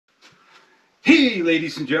Hey,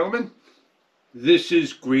 ladies and gentlemen, this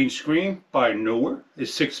is Green Screen by Neewer.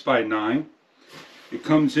 It's 6x9. It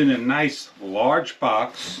comes in a nice large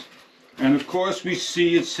box, and of course we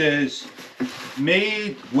see it says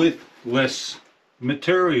made with less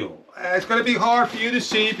material. It's going to be hard for you to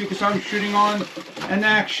see because I'm shooting on an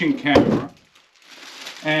action camera,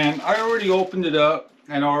 and I already opened it up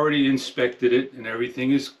and already inspected it, and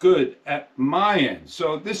everything is good at my end.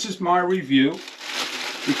 So this is my review.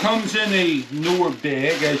 It comes in a Neewer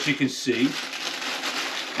bag, as you can see,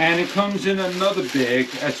 and it comes in another bag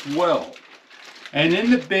as well. And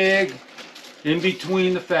in the bag, in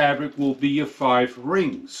between the fabric, will be your 5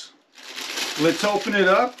 rings. Let's open it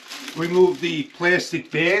up, remove the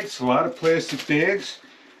plastic bags, a lot of plastic bags.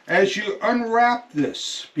 As you unwrap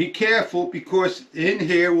this, be careful because in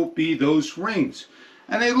here will be those rings.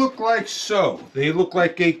 And they look like so. They look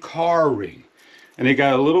like a car ring. And they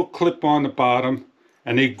got a little clip on the bottom.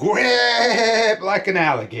 And they grab like an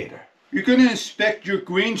alligator. You're going to inspect your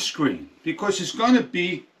green screen because it's going to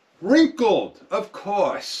be wrinkled, of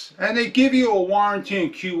course. And they give you a warranty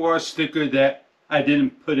and QR sticker that I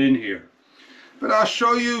didn't put in here. But I'll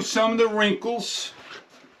show you some of the wrinkles.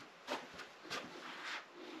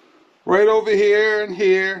 Right over here and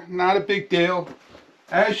here, not a big deal.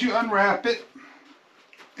 As you unwrap it,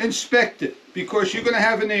 inspect it because you're going to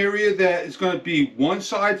have an area that is going to be one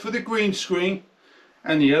side for the green screen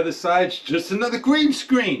and the other side's just another green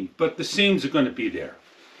screen, but the seams are going to be there.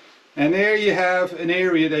 And there you have an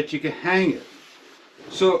area that you can hang it.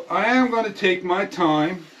 So I am going to take my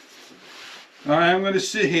time. I am going to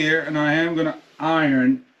sit here and I am going to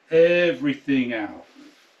iron everything out.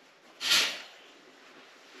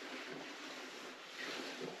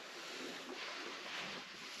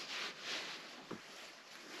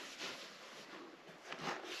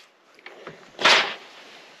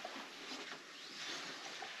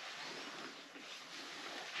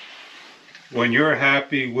 When you're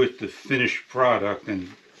happy with the finished product and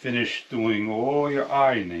finished doing all your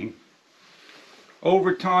ironing,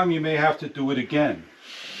 over time you may have to do it again.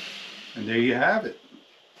 And there you have it.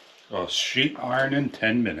 A sheet iron in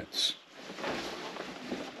 10 minutes.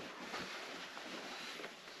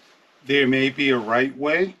 There may be a right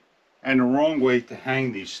way and a wrong way to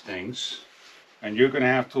hang these things. And you're going to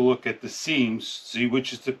have to look at the seams, see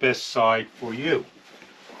which is the best side for you.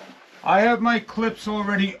 I have my clips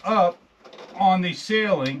already up on the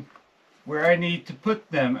ceiling where I need to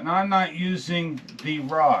put them, and I'm not using the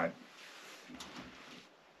rod.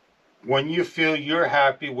 When you feel you're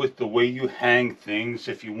happy with the way you hang things,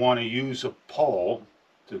 if you want to use a pole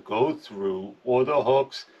to go through or the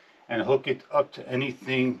hooks and hook it up to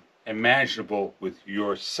anything imaginable with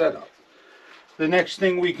your setup. The next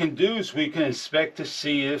thing we can do is we can inspect to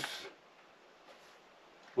see if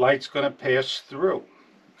light's going to pass through.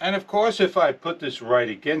 And of course, if I put this right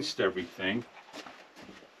against everything,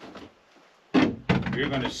 you're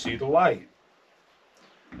going to see the light.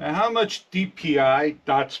 Now, how much DPI,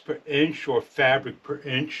 dots per inch, or fabric per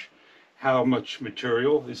inch, how much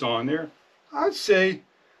material is on there? I'd say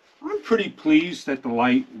I'm pretty pleased that the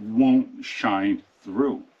light won't shine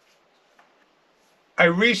through. I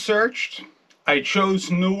researched, I chose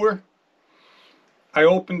Neewer, I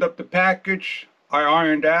opened up the package, I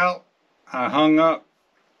ironed out, I hung up.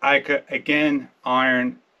 I could again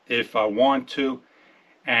iron if I want to,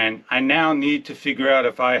 and I now need to figure out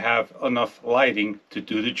if I have enough lighting to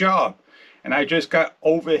do the job. And I just got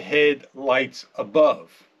overhead lights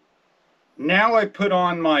above. Now I put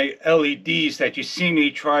on my LEDs that you see me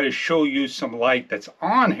try to show you some light that's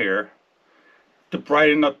on here to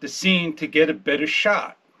brighten up the scene to get a better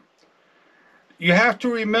shot. You have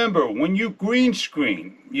to remember, when you green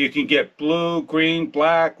screen, you can get blue, green,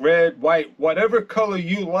 black, red, white, whatever color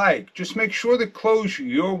you like. Just make sure the clothes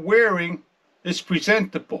you're wearing is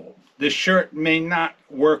presentable. This shirt may not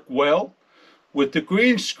work well with the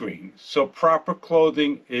green screen, so proper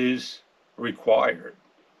clothing is required,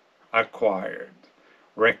 acquired,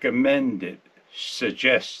 recommended,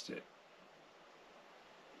 suggested.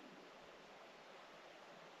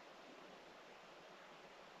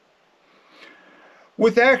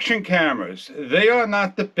 With action cameras, they are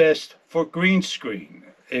not the best for green screen.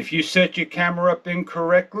 If you set your camera up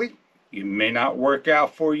incorrectly, it may not work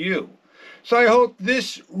out for you. So I hope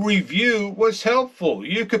this review was helpful.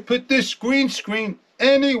 You could put this green screen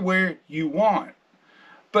anywhere you want.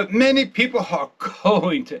 But many people are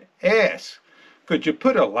going to ask, could you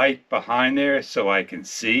put a light behind there so I can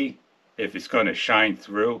see if it's going to shine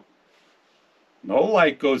through? No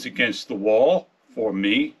light goes against the wall for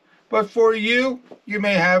me. But for you, you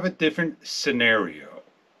may have a different scenario.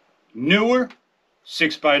 Neewer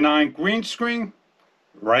 6x9 green screen,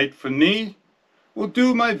 right for me, will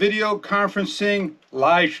do my video conferencing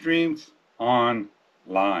live streams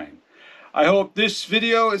online. I hope this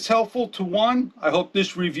video is helpful to one. I hope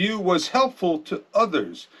this review was helpful to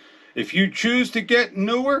others. If you choose to get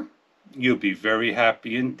Neewer, you'll be very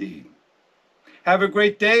happy indeed. Have a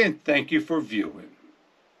great day and thank you for viewing.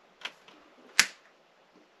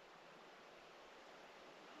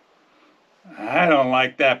 I don't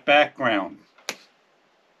like that background.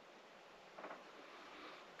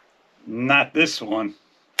 Not this one.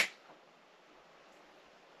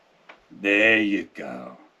 There you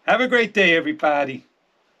go. Have a great day, everybody.